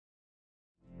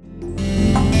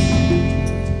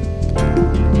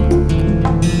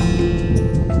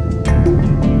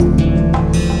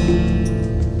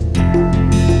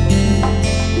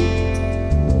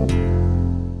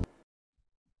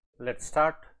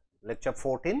start lecture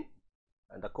 14,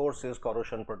 and the course is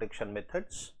corrosion protection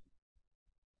methods,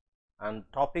 and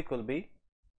topic will be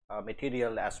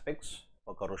material aspects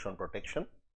for corrosion protection.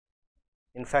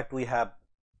 In fact, we have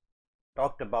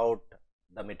talked about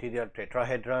the material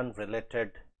tetrahedron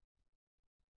related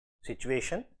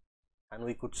situation, and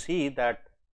we could see that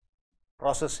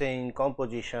processing,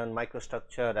 composition,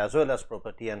 microstructure as well as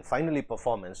property and finally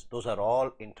performance, those are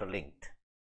all interlinked.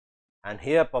 And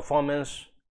here performance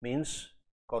means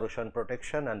corrosion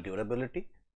protection and durability,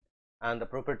 and the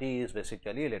property is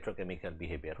basically electrochemical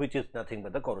behavior, which is nothing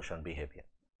but the corrosion behavior.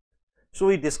 So,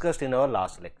 we discussed in our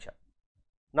last lecture.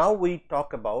 Now, we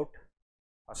talk about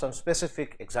some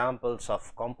specific examples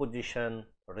of composition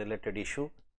related issue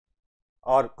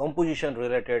or composition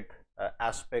related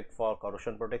aspect for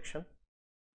corrosion protection.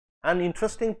 And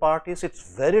interesting part is it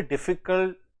is very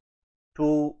difficult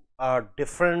to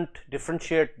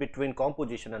differentiate between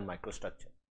composition and microstructure.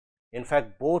 In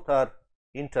fact, both are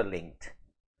interlinked.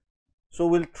 So,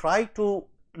 we will try to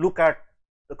look at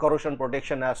the corrosion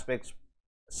protection aspects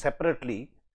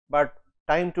separately, but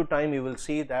time to time you will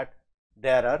see that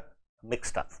there are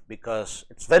mixed up, because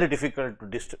it is very difficult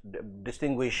to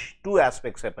distinguish two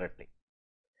aspects separately.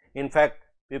 In fact,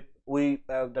 if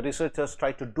the researchers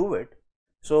try to do it.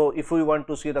 So, if we want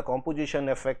to see the composition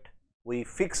effect, we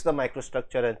fix the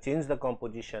microstructure and change the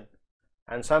composition,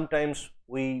 and sometimes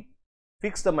we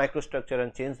fix the microstructure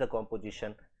and change the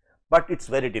composition, but it is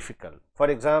very difficult. For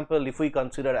example, if we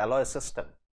consider alloy system,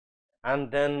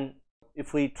 and then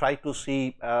if we try to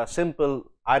see a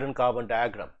simple iron carbon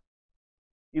diagram,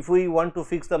 if we want to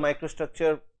fix the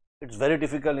microstructure, it is very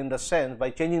difficult in the sense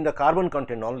by changing the carbon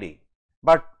content only,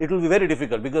 but it will be very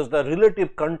difficult because the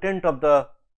relative content of the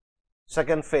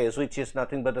second phase, which is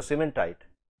nothing but the cementite,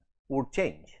 would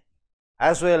change,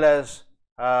 as well as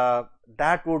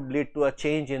that would lead to a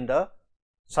change in the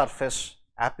surface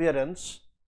appearance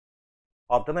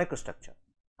of the microstructure,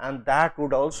 and that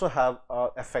would also have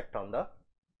effect on the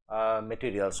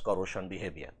materials corrosion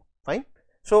behavior. Fine.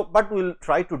 So, but we will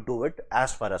try to do it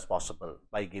as far as possible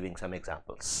by giving some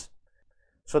examples.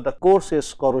 So, the course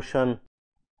is corrosion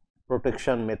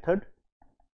protection method.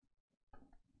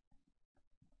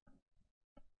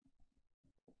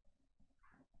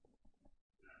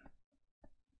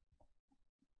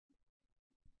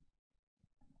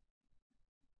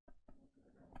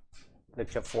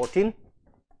 Lecture 14,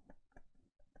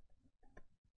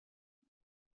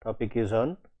 topic is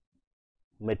on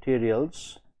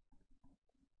materials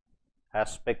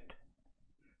aspect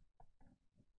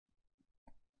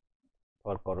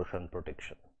for corrosion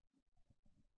protection.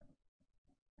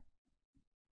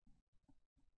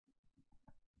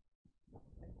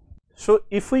 So,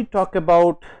 if we talk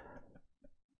about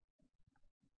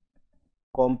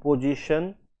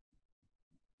composition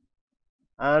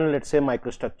and let us say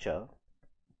microstructure,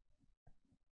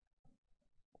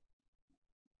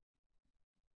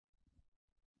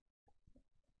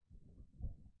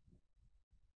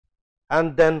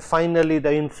 and then finally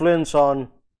the influence on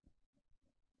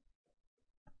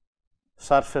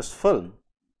surface film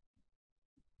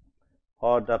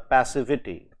or the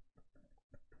passivity.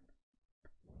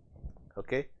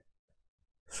 Okay.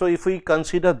 So, if we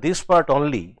consider this part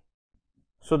only,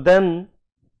 so then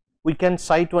we can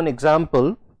cite one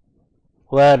example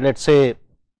where let us say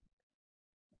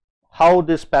how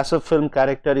this passive film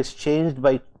character is changed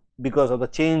by because of the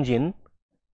change in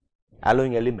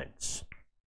alloying elements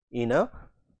in a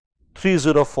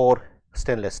 304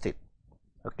 stainless steel.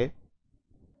 Okay.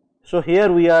 So,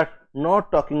 here we are not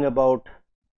talking about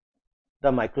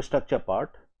the microstructure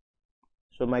part.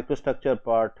 So, microstructure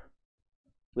part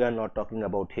we are not talking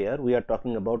about here, we are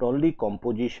talking about only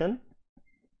composition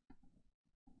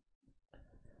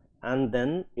and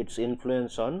then its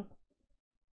influence on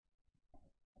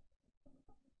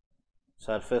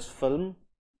surface film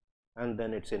and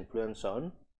then its influence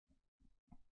on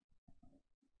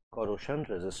corrosion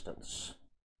resistance.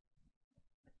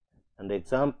 And the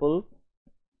example,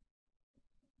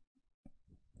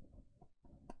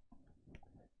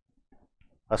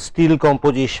 a steel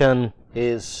composition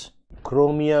is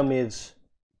chromium is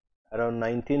around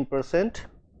 19%,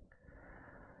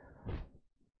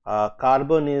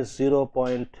 carbon is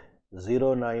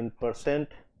 0.09%,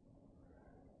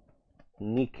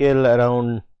 nickel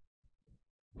around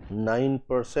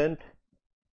 9%,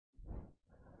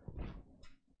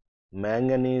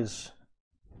 manganese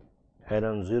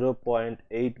around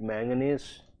 0.8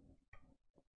 manganese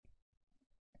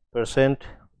percent,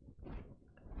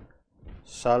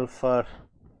 sulfur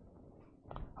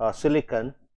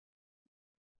silicon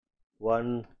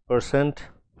 1%,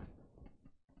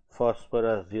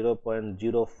 phosphorus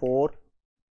 0.04,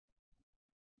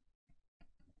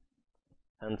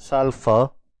 and sulfur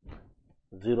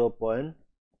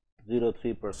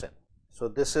 0.03%. So,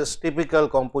 this is typical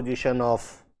composition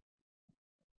of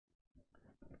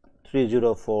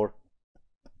 304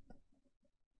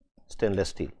 stainless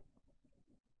steel.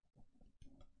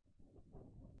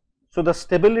 So, the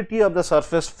stability of the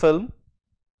surface film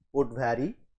would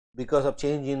vary because of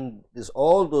change in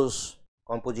all those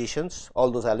compositions,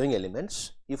 all those alloying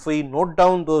elements. If we note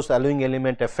down those alloying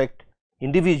element effect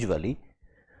individually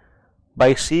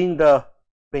by seeing the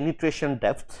penetration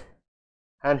depth,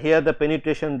 and here the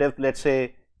penetration depth, let us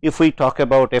say if we talk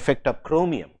about effect of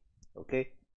chromium. Okay.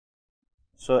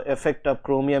 So, effect of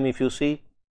chromium, if you see,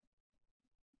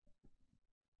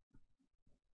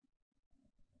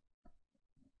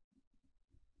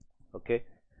 okay.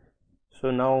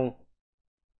 So, now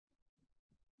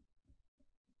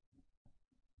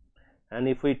and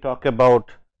if we talk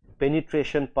about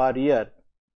penetration per year,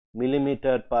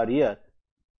 millimeter per year.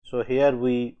 So, here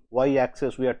we y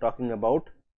axis we are talking about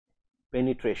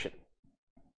penetration.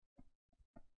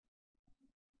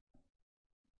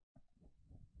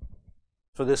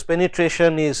 So, this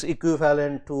penetration is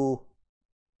equivalent to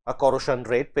a corrosion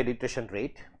rate, penetration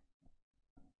rate,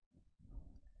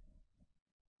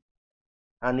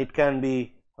 and it can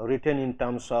be written in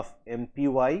terms of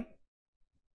MPY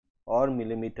or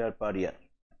millimeter per year.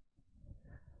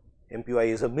 MPY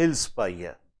is a mils per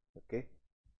year, okay.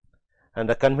 And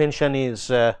the convention is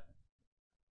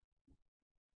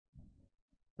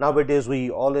nowadays we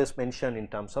always mention in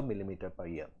terms of millimeter per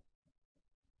year.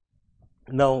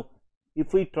 Now,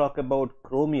 if we talk about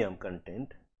chromium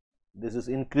content, this is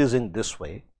increasing this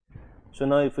way. So,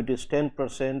 now if it is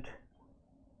 10%,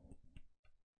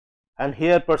 and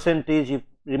here percentage, if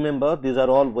remember these are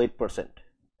all weight percent.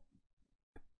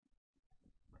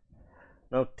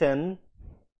 Now, 10,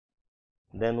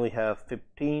 then we have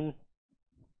 15,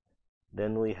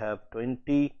 then we have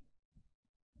 20,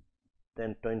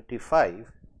 then 25,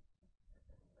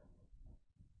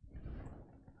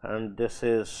 and this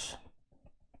is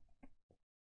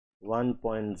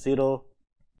 1.0,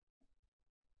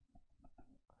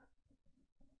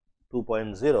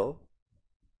 2.0,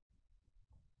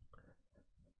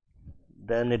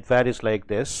 then it varies like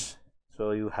this.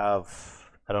 So, you have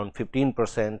around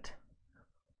 15%,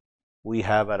 we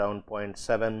have around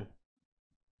 0.7.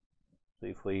 So,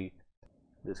 if we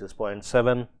this is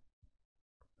 0.7,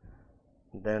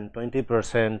 then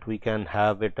 20% we can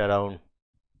have it around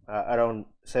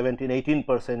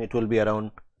 17-18%, it will be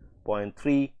around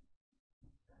 0.3,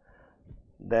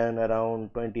 then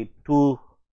around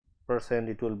 22%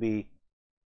 it will be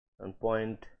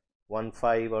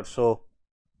 0.15 or so,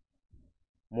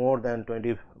 more than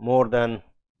 20.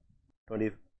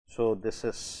 So, this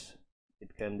is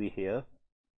it can be here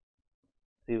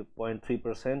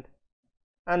 3.3%,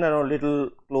 and around little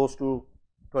close to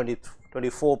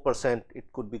 24%,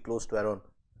 it could be close to around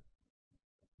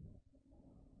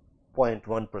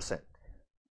 0.1%.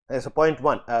 As a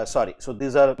 0.1, sorry. So,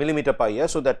 these are millimeter per year.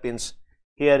 So, that means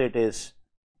here it is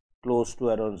close to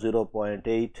around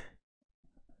 0.8,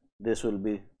 this will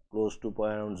be close to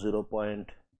around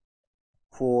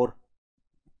 0.4,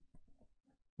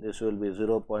 this will be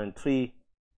 0.3,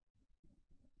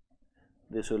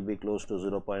 this will be close to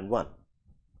 0.1.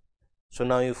 So,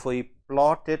 now if we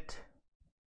plot it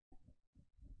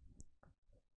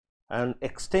and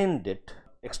extend it,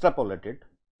 extrapolate it,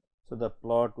 so the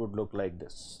plot would look like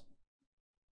this.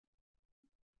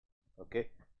 Okay.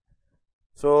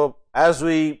 So, as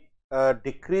we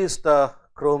decrease the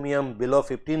chromium below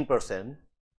 15%,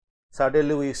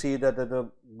 suddenly we see that there is a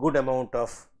good amount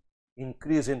of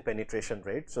increase in penetration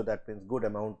rate. So, that means good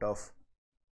amount of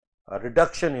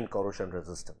reduction in corrosion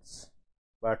resistance.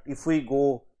 But if we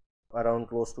go around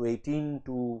close to 18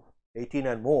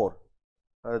 and more,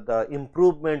 the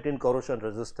improvement in corrosion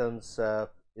resistance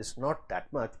is not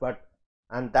that much, but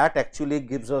and that actually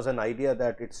gives us an idea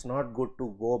that it is not good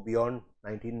to go beyond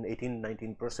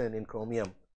 18-19% in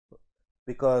chromium,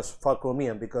 because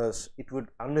it would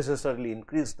unnecessarily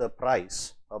increase the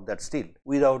price of that steel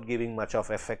without giving much of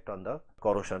effect on the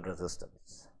corrosion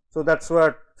resistance. So, that is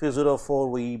what 304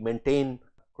 we maintain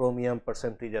chromium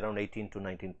percentage around 18 to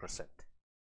 19%.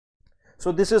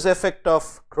 So, this is effect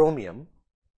of chromium,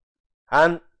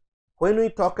 and when we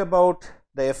talk about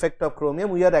the effect of chromium,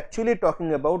 we are actually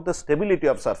talking about the stability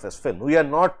of surface film. We are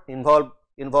not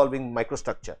involving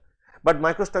microstructure, but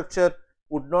microstructure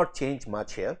would not change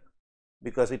much here,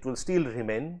 because it will still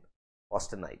remain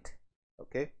austenite.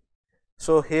 Okay.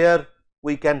 So, here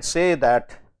we can say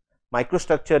that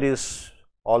microstructure is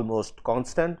almost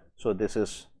constant. So, this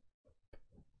is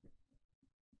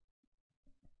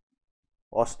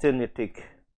austenitic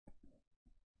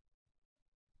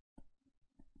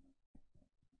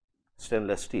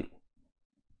stainless steel,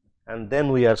 and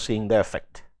then we are seeing the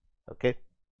effect. Okay.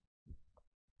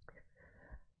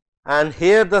 And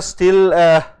here the still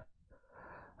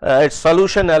its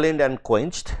solution aligned and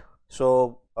quenched.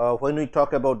 So, when we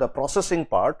talk about the processing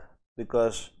part,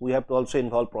 because we have to also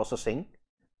involve processing.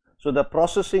 So, the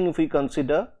processing, if we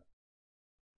consider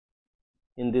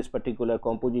in this particular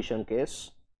composition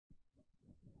case,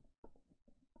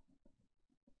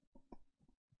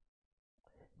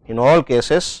 in all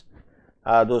cases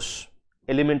those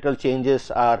elemental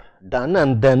changes are done,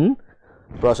 and then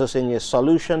processing is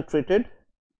solution treated,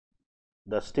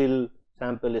 the still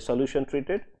sample is solution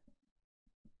treated.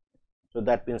 So,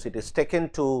 that means it is taken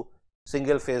to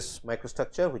single phase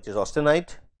microstructure, which is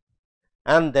austenite,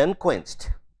 and then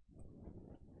quenched.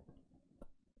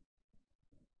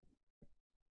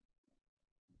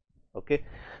 Okay.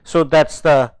 So, that is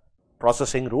the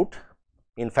processing route.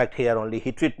 In fact, here only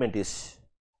heat treatment is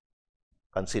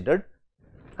considered,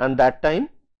 and that time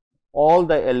all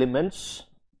the elements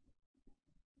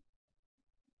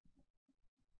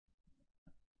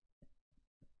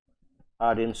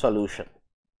are in solution.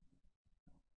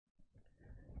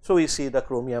 So, we see the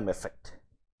chromium effect.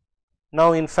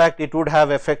 Now, in fact, it would have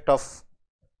effect of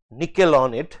nickel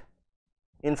on it.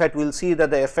 In fact, we will see that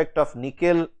the effect of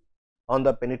nickel on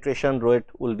the penetration rate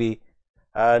will be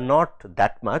not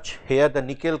that much. Here the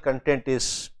nickel content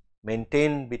is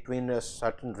maintained between a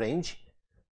certain range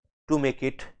to make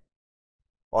it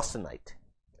austenite.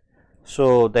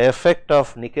 So, the effect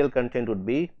of nickel content would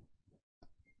be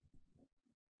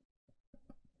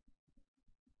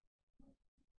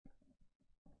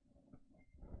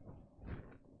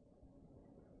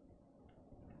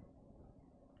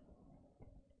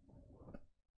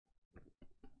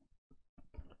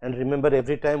and remember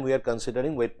every time we are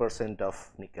considering weight percent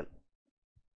of nickel,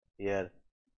 here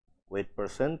weight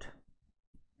percent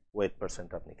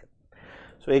of nickel.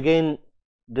 So, again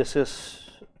this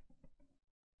is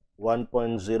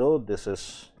 1.0, this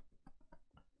is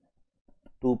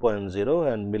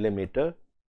 2.0 and millimeter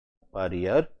per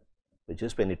year, which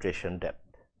is penetration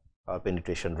depth or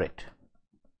penetration rate.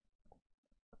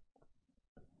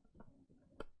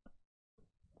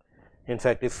 In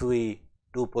fact, if we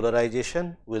do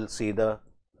polarization, we will see the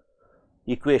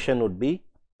equation would be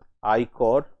I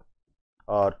core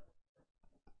or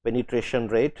penetration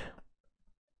rate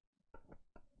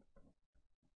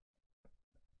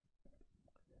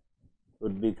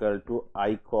would be equal to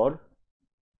I core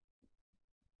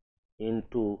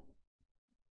into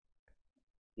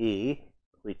A,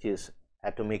 which is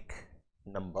atomic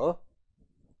number,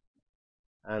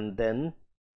 and then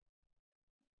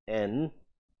N,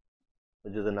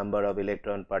 which is the number of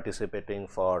electron participating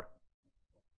for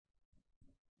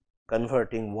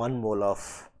converting 1 mole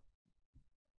of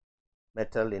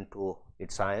metal into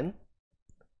its ion,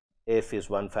 F is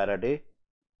 1 Faraday,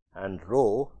 and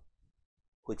rho,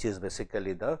 which is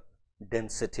basically the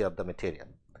density of the material.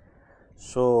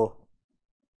 So,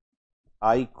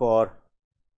 I core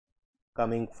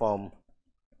coming from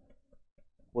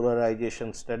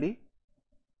polarization study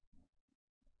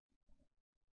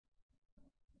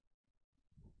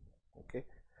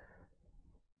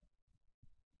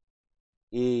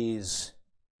is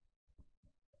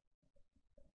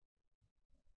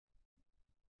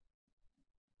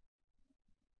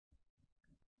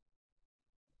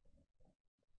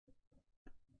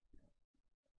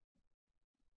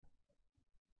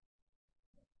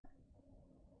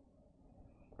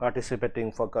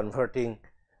participating for converting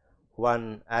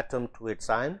one atom to its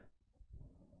ion,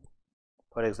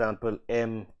 for example,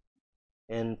 M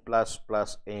n plus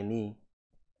plus N e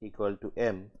equal to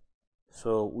M.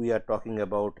 So, we are talking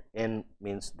about N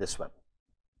means this one,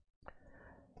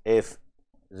 F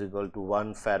is equal to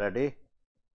 1 Faraday,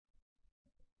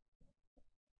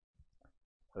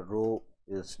 rho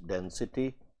is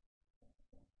density,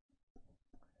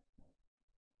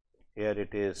 here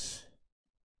it is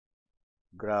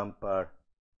gram per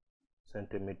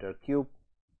centimeter cube,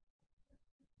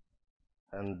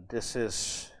 and this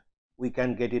is, we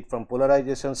can get it from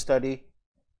polarization study,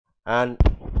 and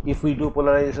if we do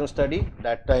polarization study,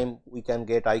 that time we can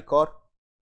get I core.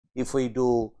 If we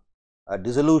do a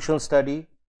dissolution study,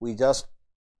 we just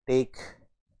take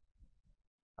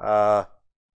so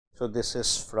this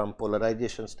is from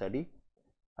polarization study,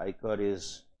 I core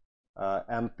is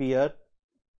ampere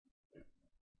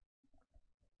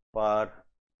per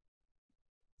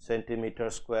centimeter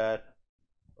square,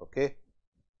 okay,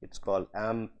 it is called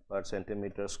amp per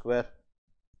centimeter square,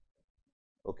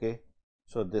 okay.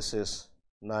 So, this is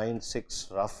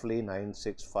 96 roughly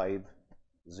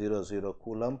 96500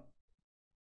 coulomb,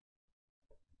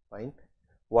 fine.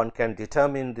 one can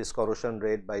determine this corrosion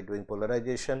rate by doing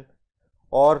polarization,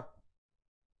 or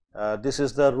this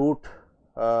is the route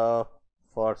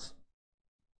for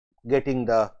getting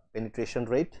the penetration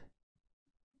rate.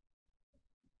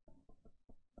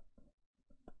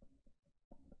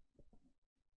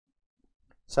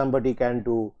 Somebody can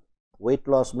do weight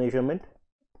loss measurement.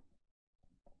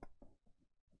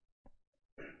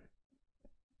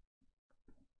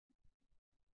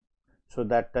 So,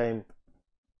 that time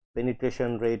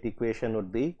penetration rate equation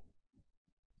would be,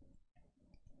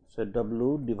 so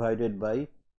W divided by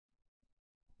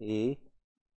A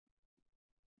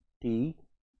T,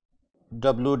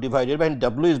 W divided by, and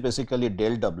W is basically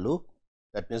del W,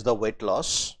 that means the weight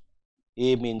loss.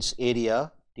 A means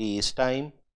area, T is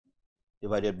time,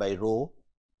 divided by rho,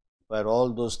 where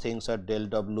all those things are del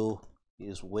W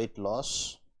is weight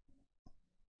loss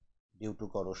due to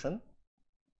corrosion.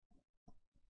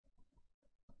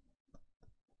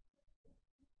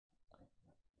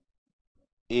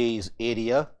 A is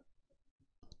area,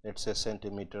 let us say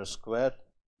centimeter square,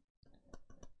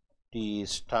 T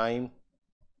is time,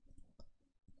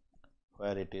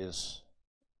 where it is,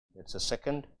 let us say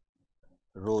second,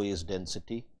 rho is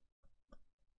density,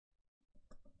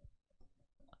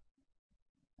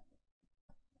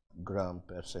 gram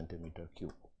per centimeter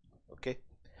cube. Okay.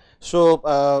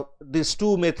 So, these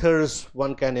two methods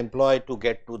one can employ to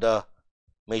get to the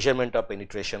measurement of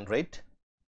penetration rate.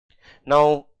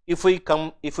 Now, if we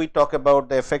talk about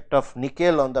the effect of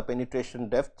nickel on the penetration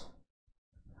depth,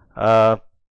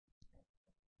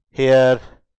 here,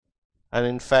 and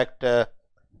in fact,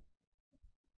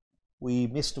 we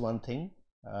missed one thing.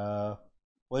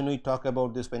 When we talk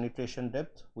about this penetration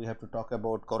depth, we have to talk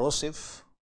about corrosive.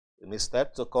 We missed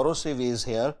that. So, corrosive is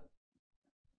here.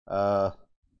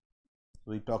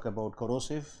 We talk about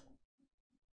corrosive.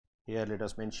 Here, let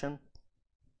us mention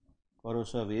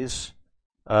corrosive is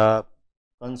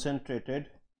concentrated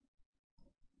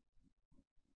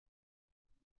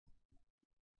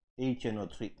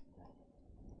HNO3.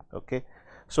 Okay.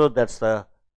 So, that is the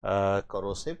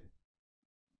corrosive.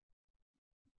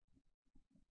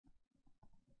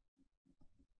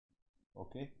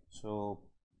 Okay. So,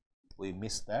 we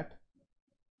missed that.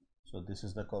 So, this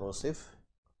is the corrosive.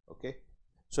 Okay.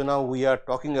 So, now we are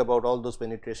talking about all those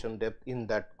penetration depth in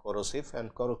that corrosive,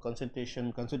 and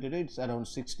concentration considered it is around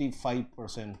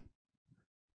 65%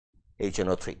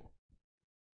 HNO3.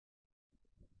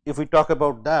 If we talk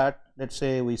about that, let us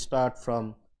say we start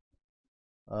from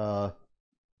 5%,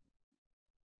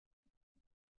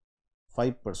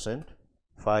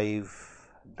 5,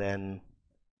 then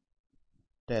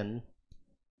 10,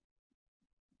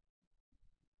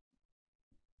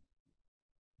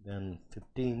 then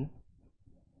 15,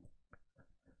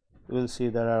 you will see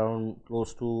that around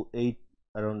close to 8,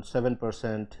 around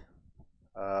 7%,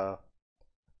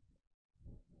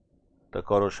 the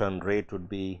corrosion rate would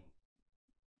be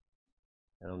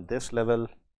around this level,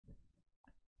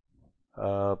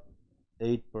 8%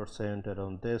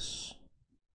 around this,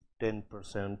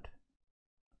 10%.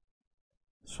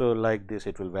 So, like this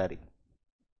it will vary.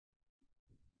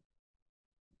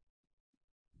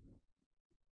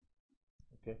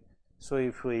 Okay. So,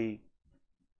 if we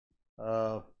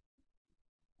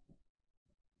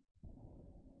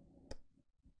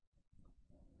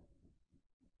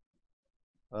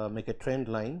make a trend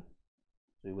line,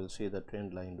 so you will see the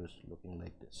trend line is looking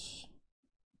like this.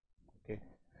 Okay.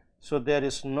 So, there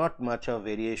is not much of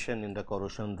variation in the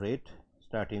corrosion rate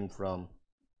starting from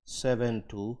 7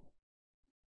 to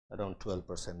around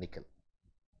 12% nickel.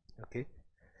 Okay.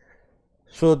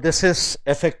 So, this is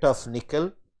effect of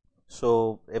nickel.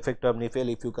 So, effect of nickel,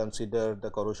 if you consider the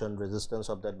corrosion resistance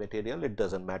of that material, it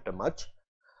does not matter much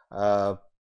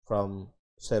from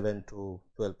 7 to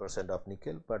 12% of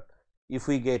nickel, but if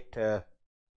we get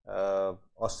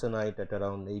austenite at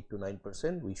around 8 to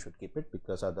 9%, we should keep it,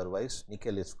 because otherwise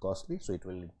nickel is costly. So, it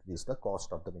will increase the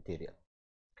cost of the material.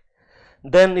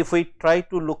 Then if we try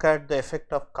to look at the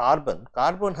effect of carbon,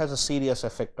 carbon has a serious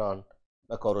effect on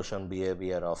the corrosion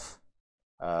behavior of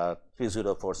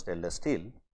 304 stainless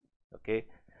steel. Okay.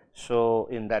 So,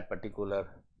 in that particular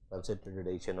concentrated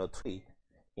HNO3,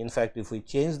 in fact, if we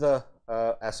change the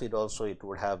acid also, it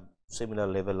would have similar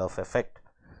level of effect.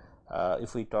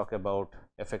 If we talk about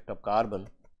effect of carbon,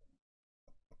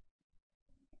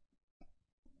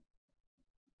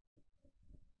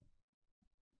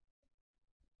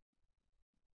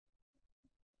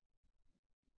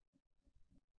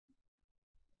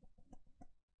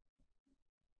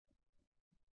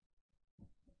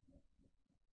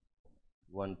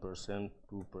 %,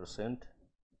 2%,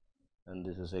 and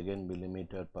this is again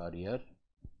millimeter per year,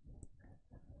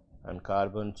 and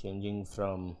carbon changing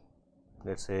from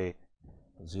let us say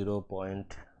 0.1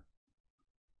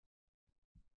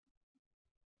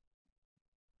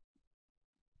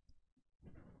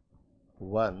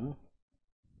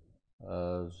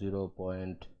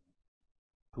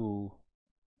 0.2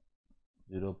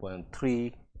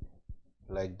 0.3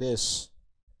 like this.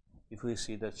 If we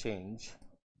see the change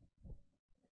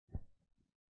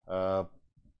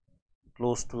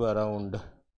close to around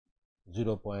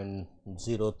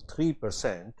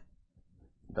 0.03%,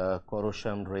 the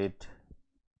corrosion rate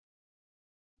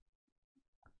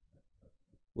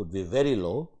would be very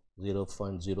low,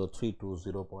 0.03 to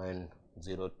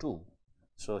 0.02.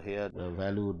 So, here the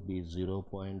value would be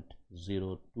 0.02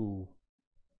 to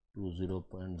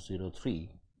 0.03.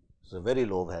 It's a very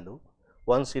low value.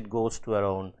 Once it goes to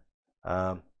around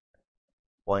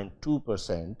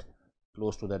 0.2%,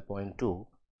 close to that 0.2,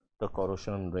 the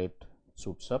corrosion rate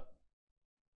shoots up,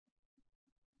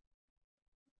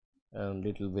 and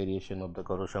little variation of the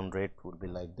corrosion rate would be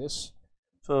like this.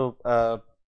 So, the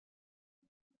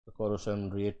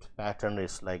corrosion rate pattern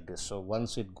is like this. So,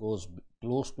 once it goes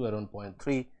close to around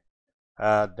 0.3,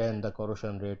 then the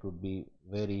corrosion rate would be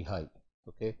very high.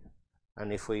 Okay.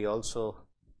 And if we also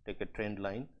take a trend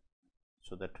line,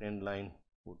 so the trend line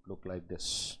would look like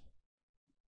this.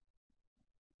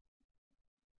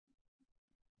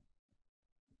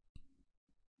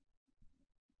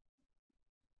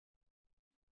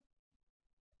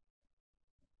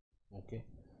 Okay.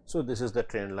 So, this is the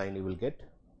trend line you will get.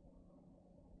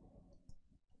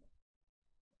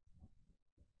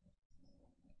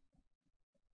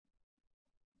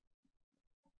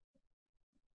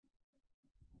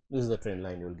 This is the trend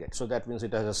line you will get. So, that means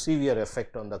it has a severe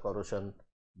effect on the corrosion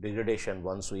degradation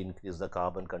once we increase the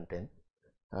carbon content.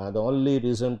 The only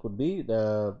reason could be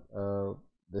the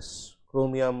this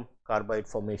chromium carbide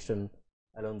formation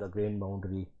along the grain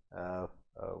boundary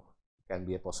can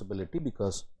be a possibility,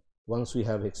 because once we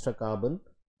have extra carbon,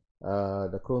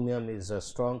 the chromium is a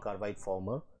strong carbide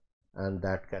former, and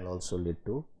that can also lead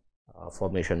to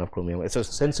formation of chromium. It's a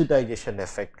sensitization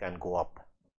effect can go up.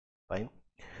 Fine.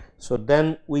 So,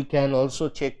 then we can also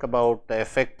check about the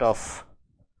effect of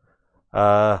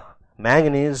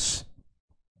manganese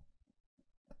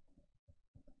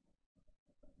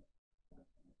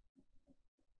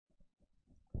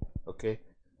Okay.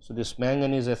 So, this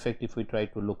manganese effect, if we try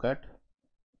to look at,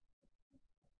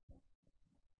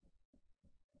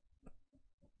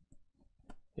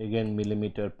 again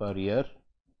millimeter per year,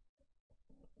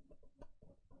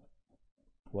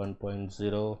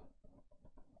 1.0,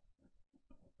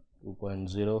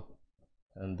 2.0,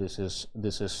 and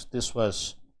this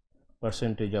was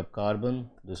percentage of carbon,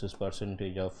 this is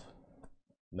percentage of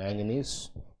manganese.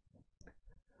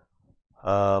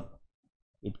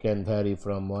 It can vary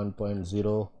from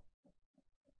 1.0,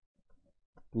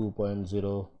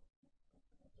 2.0,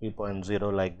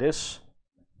 3.0 like this,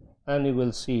 and you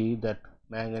will see that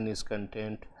manganese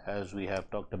content, as we have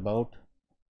talked about,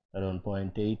 around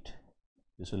 0.8,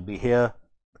 this will be here,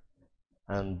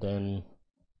 and then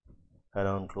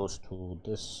around close to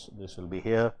this will be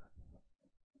here.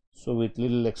 So, with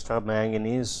little extra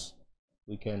manganese,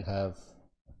 we can have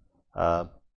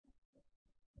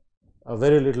a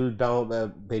very little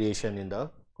down variation in the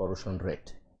corrosion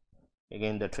rate.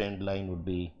 Again, the trend line would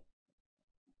be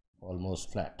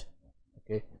almost flat.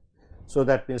 Okay. So,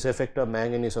 that means effect of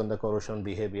manganese on the corrosion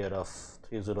behavior of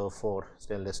 304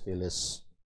 stainless steel is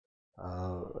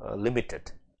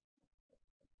limited.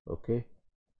 Okay.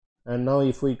 And now,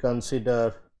 if we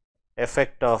consider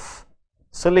effect of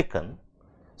silicon,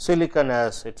 silicon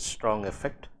has its strong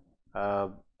effect,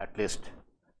 at least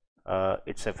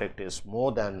its effect is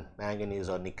more than manganese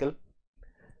or nickel.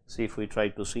 See, if we try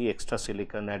to see extra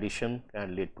silicon addition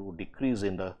can lead to decrease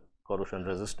in the corrosion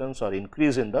resistance or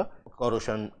increase in the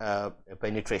corrosion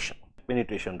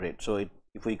penetration rate. So,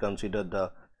 if we consider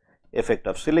the effect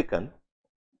of silicon,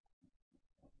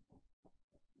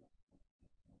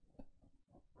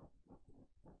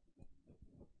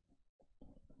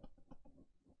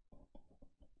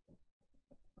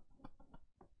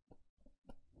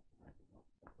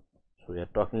 so we are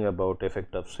talking about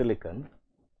effect of silicon.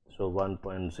 So,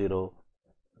 1.0,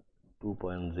 2.0,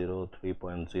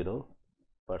 3.0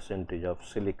 percentage of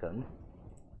silicon.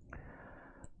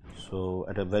 So,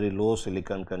 at a very low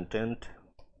silicon content,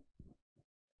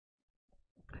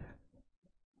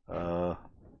 the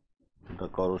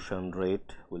corrosion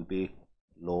rate will be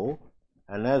low,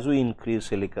 and as we increase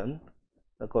silicon,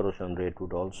 the corrosion rate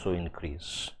would also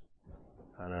increase,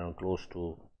 and around close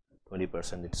to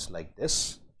 20%, it is like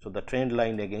this. So, the trend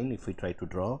line again, if we try to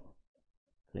draw,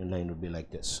 trend line would be like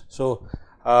this. So,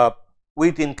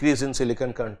 with increase in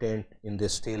silicon content in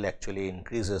this steel, actually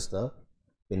increases the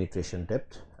penetration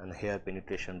depth, and here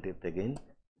penetration depth again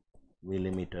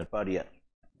millimeter per year.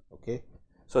 Okay.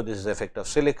 So, this is effect of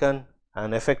silicon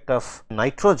and effect of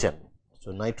nitrogen.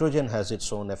 So, nitrogen has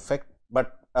its own effect,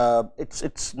 but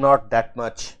it's not that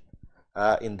much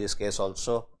in this case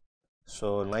also.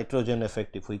 So, nitrogen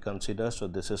effect if we consider, so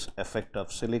this is effect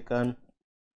of silicon,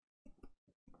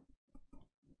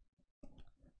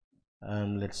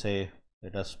 and let us say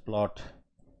let us plot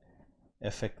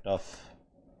effect of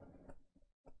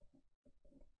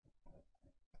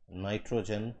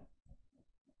nitrogen.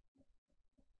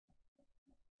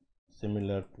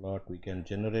 Similar plot we can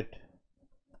generate.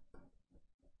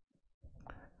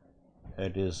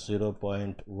 It is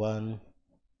 0.1,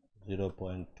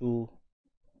 0.2,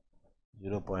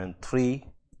 0.3,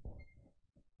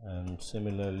 and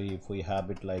similarly if we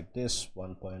have it like this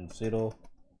 1.0,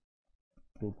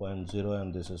 2.0,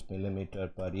 and this is millimeter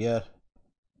per year,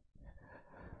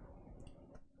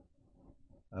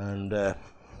 and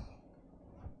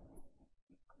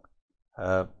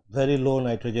very low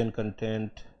nitrogen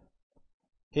content.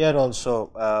 Here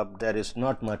also there is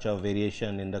not much of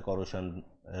variation in the corrosion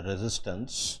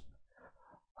resistance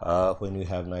when we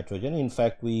have nitrogen. In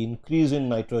fact, we increase in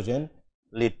nitrogen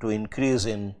lead to increase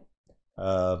in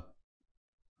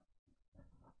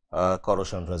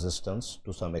corrosion resistance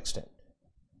to some extent,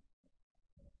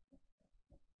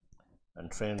 and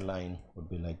trend line would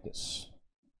be like this.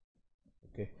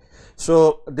 Okay.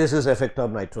 So, this is effect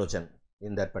of nitrogen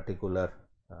in that particular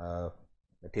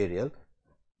material.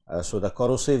 So, the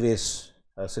corrosive is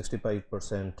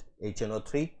 65%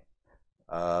 HNO3.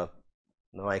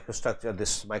 Microstructure,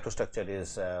 this microstructure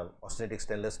is austenitic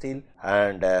stainless steel,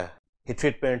 and heat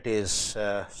treatment is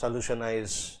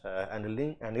solutionized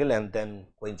annealing and then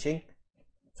quenching,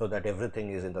 so that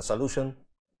everything is in the solution,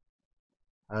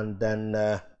 and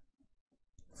then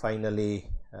finally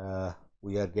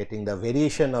we are getting the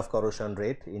variation of corrosion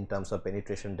rate in terms of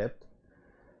penetration depth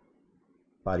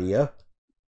per year.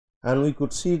 And we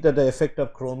could see that the effect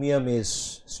of chromium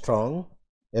is strong,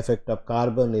 effect of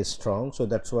carbon is strong. So,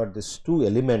 that is what these two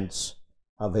elements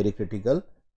are very critical.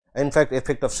 In fact,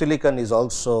 effect of silicon is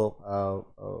also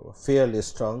fairly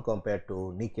strong compared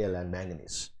to nickel and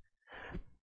manganese.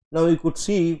 Now, we could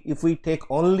see if we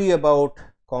take only about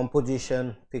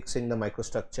composition fixing the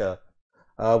microstructure,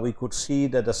 we could see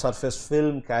that the surface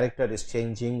film character is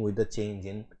changing with the change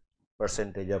in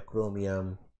percentage of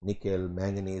chromium, nickel,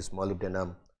 manganese,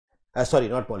 molybdenum. Sorry,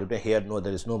 not molybdenum, here no,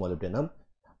 there is no molybdenum,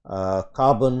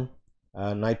 carbon,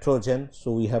 nitrogen.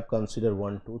 So, we have considered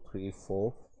 1, 2, 3,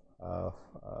 4,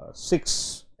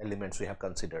 6 elements we have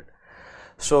considered.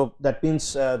 So, that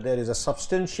means there is a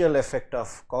substantial effect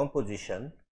of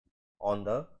composition on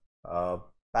the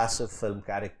passive film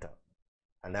character,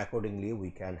 and accordingly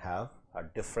we can have a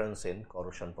difference in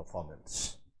corrosion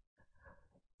performance.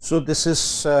 So, this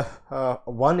is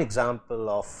one example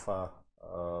of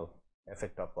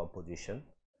effect of composition,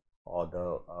 or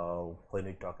the when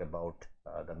we talk about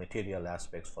the material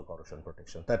aspects for corrosion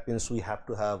protection. That means we have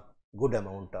to have good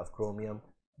amount of chromium,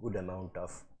 good amount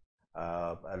of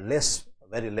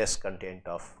very less content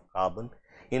of carbon.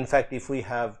 In fact, if we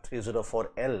have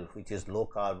 304L, which is low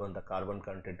carbon, the carbon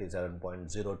content is around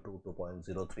 0.02 to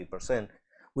 0.03%,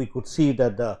 we could see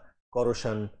that the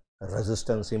corrosion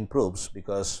resistance improves,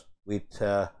 because with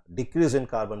decrease in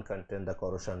carbon content, the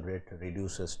corrosion rate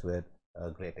reduces to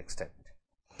a great extent.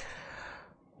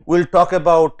 We will talk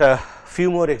about a few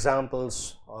more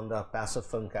examples on the passive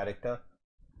film character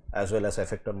as well as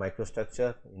effect of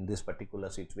microstructure. In this particular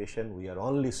situation, we are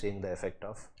only seeing the effect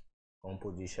of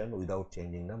composition without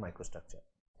changing the microstructure.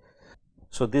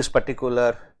 So, this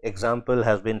particular example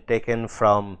has been taken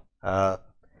from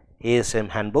ASM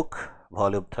handbook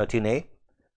volume 13A.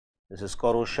 This is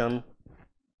corrosion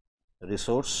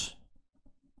resource.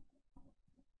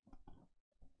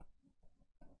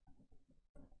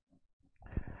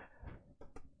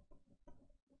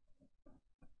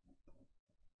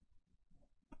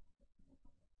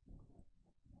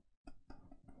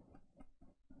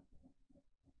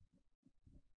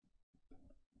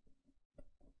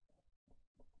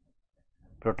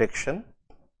 Protection.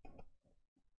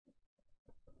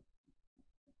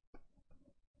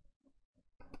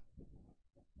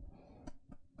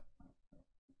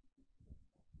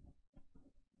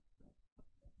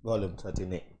 Volume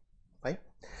 13A, right.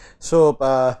 So,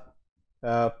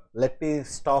 let me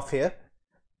stop here.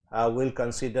 We will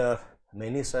consider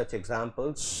many such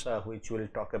examples which will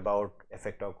talk about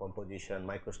effect of composition,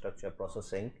 microstructure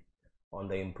processing on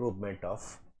the improvement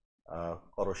of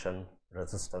corrosion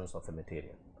resistance of a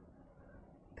material.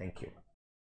 Thank you.